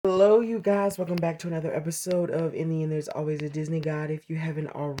you guys? Welcome back to another episode of In the End There's Always a Disney God. If you haven't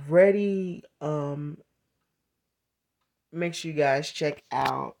already, make sure you guys uh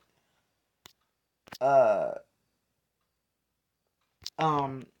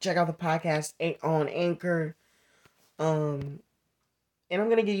check out the podcast on Anchor. And I'm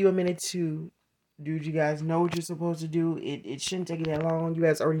gonna give you a minute to do what you guys know what you're supposed to do. It shouldn't take you that long. You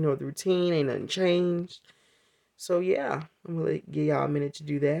guys already know the routine, ain't nothing changed. So yeah, I'm gonna give y'all a minute to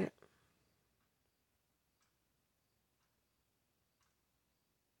do that.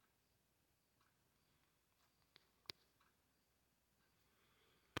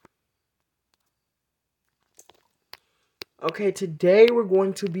 Okay, today we're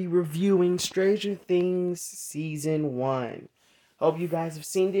going to be reviewing Stranger Things Season 1. Hope you guys have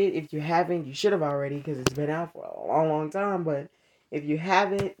seen it. If you haven't, you should have already because it's been out for a long, long time. But if you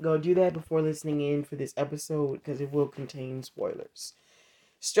haven't, go do that before listening in for this episode because it will contain spoilers.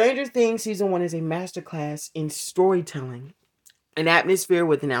 Stranger Things Season 1 is a masterclass in storytelling, an atmosphere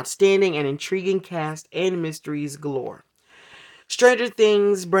with an outstanding and intriguing cast and mysteries galore. Stranger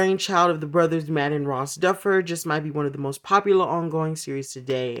Things, brainchild of the brothers Matt and Ross Duffer, just might be one of the most popular ongoing series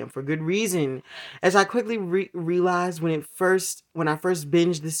today, and for good reason. As I quickly realized when I first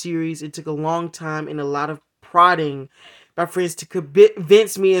binged the series, it took a long time and a lot of prodding by friends to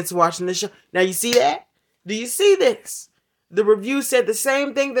convince me into watching the show. Now you see that? Do you see this? The review said the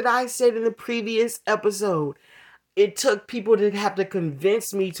same thing that I said in the previous episode. It took people to have to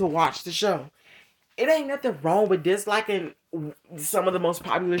convince me to watch the show. It ain't nothing wrong with disliking some of the most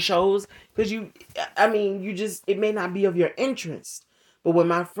popular shows because it may not be of your interest. But when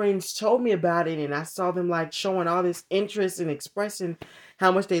my friends told me about it and I saw them like showing all this interest and expressing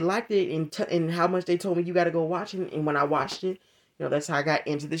how much they liked it and how much they told me you got to go watch it, and when I watched it, that's how I got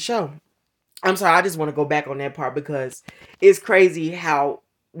into the show. I'm sorry, I just want to go back on that part because it's crazy how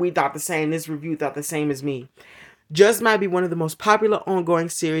we thought the same. This review thought the same as me. Just might be one of the most popular ongoing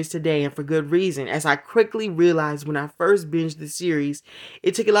series today, and for good reason. As I quickly realized when I first binged the series,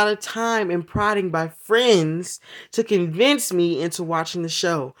 it took a lot of time and prodding by friends to convince me into watching the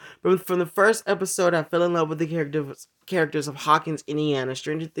show. From the first episode, I fell in love with the characters of Hawkins, Indiana,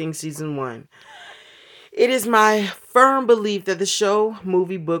 Stranger Things Season 1. It is my firm belief that the show,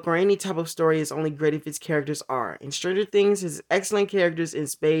 movie, book, or any type of story is only great if its characters are. In Stranger Things, has excellent characters in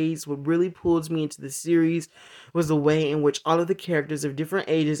spades. What really pulled me into the series was the way in which all of the characters of different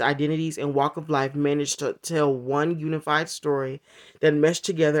ages, identities, and walk of life managed to tell one unified story that meshed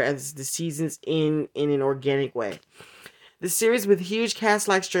together as the seasons in an organic way. The series with huge casts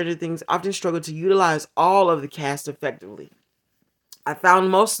like Stranger Things often struggle to utilize all of the cast effectively. I found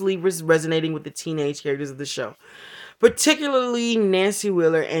mostly resonating with the teenage characters of the show, particularly Nancy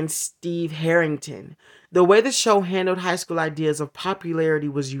Wheeler and Steve Harrington. The way the show handled high school ideas of popularity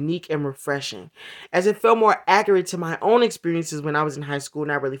was unique and refreshing, as it felt more accurate to my own experiences when I was in high school.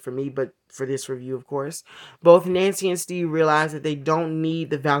 Not really for me, but for this review, of course. Both Nancy and Steve realized that they don't need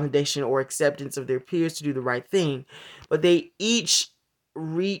the validation or acceptance of their peers to do the right thing, but they each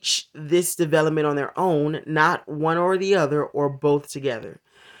reach this development on their own, not one or the other or both together.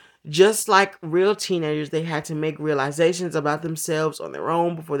 Just like real teenagers, they had to make realizations about themselves on their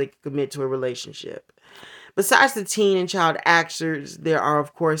own before they could commit to a relationship. Besides the teen and child actors, there are,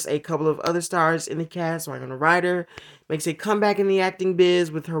 of course, a couple of other stars in the cast. Winona Ryder makes a comeback in the acting biz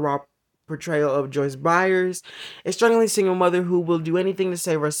with her raw portrayal of Joyce Byers, a struggling single mother who will do anything to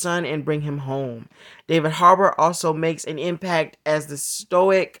save her son and bring him home. David Harbour also makes an impact as the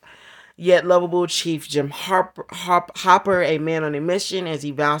stoic yet lovable Chief Jim Hopper, a man on a mission as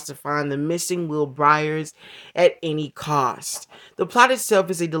he vows to find the missing Will Byers at any cost. The plot itself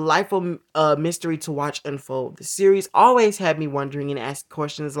is a delightful mystery to watch unfold. The series always had me wondering and asking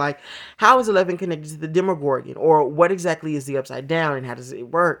questions like, how is 11 connected to the Demogorgon? Or what exactly is the Upside Down and how does it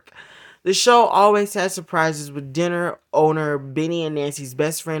work? The show always has surprises with dinner owner Benny and Nancy's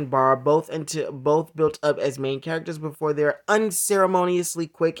best friend Barb, both built up as main characters before their unceremoniously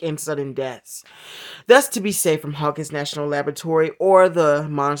quick and sudden deaths. Thus, to be safe from Hawkins National Laboratory or the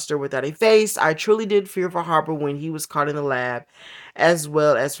monster without a face, I truly did fear for Harper when he was caught in the lab, as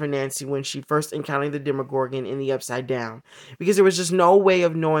well as for Nancy when she first encountered the Demogorgon in the Upside Down, because there was just no way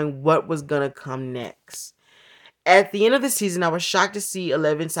of knowing what was gonna come next. At the end of the season, I was shocked to see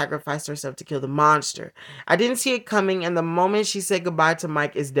 11 sacrifice herself to kill the monster. I didn't see it coming, and the moment she said goodbye to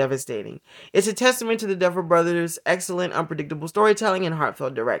Mike is devastating. It's a testament to the Duffer Brothers' excellent, unpredictable storytelling and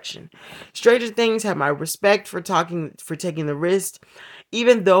heartfelt direction. Stranger Things had my respect for taking the risk.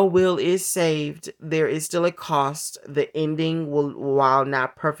 Even though Will is saved, there is still a cost. The ending, while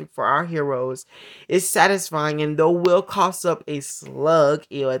not perfect for our heroes, is satisfying. And though Will coughs up a slug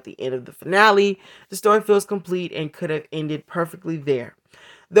at the end of the finale, the story feels complete and could have ended perfectly there.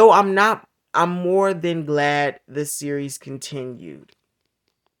 Though I'm more than glad the series continued.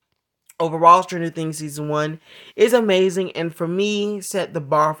 Overall, Stranger Things season 1 is amazing, and for me, set the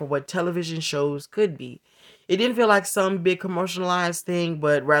bar for what television shows could be. It didn't feel like some big commercialized thing,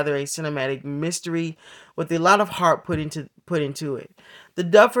 but rather a cinematic mystery with a lot of heart put into it. The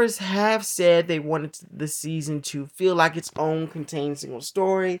Duffers have said they wanted the season to feel like its own contained single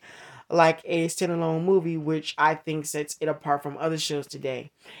story, like a standalone movie, which I think sets it apart from other shows today.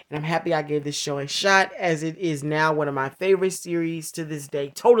 And I'm happy I gave this show a shot, as it is now one of my favorite series to this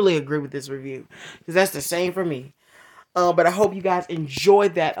day. Totally agree with this review, because that's the same for me. But I hope you guys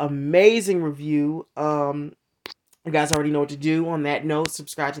enjoyed that amazing review. You guys already know what to do. On that note,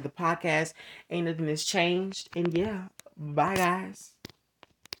 subscribe to the podcast. Ain't nothing that's changed. And yeah, bye guys.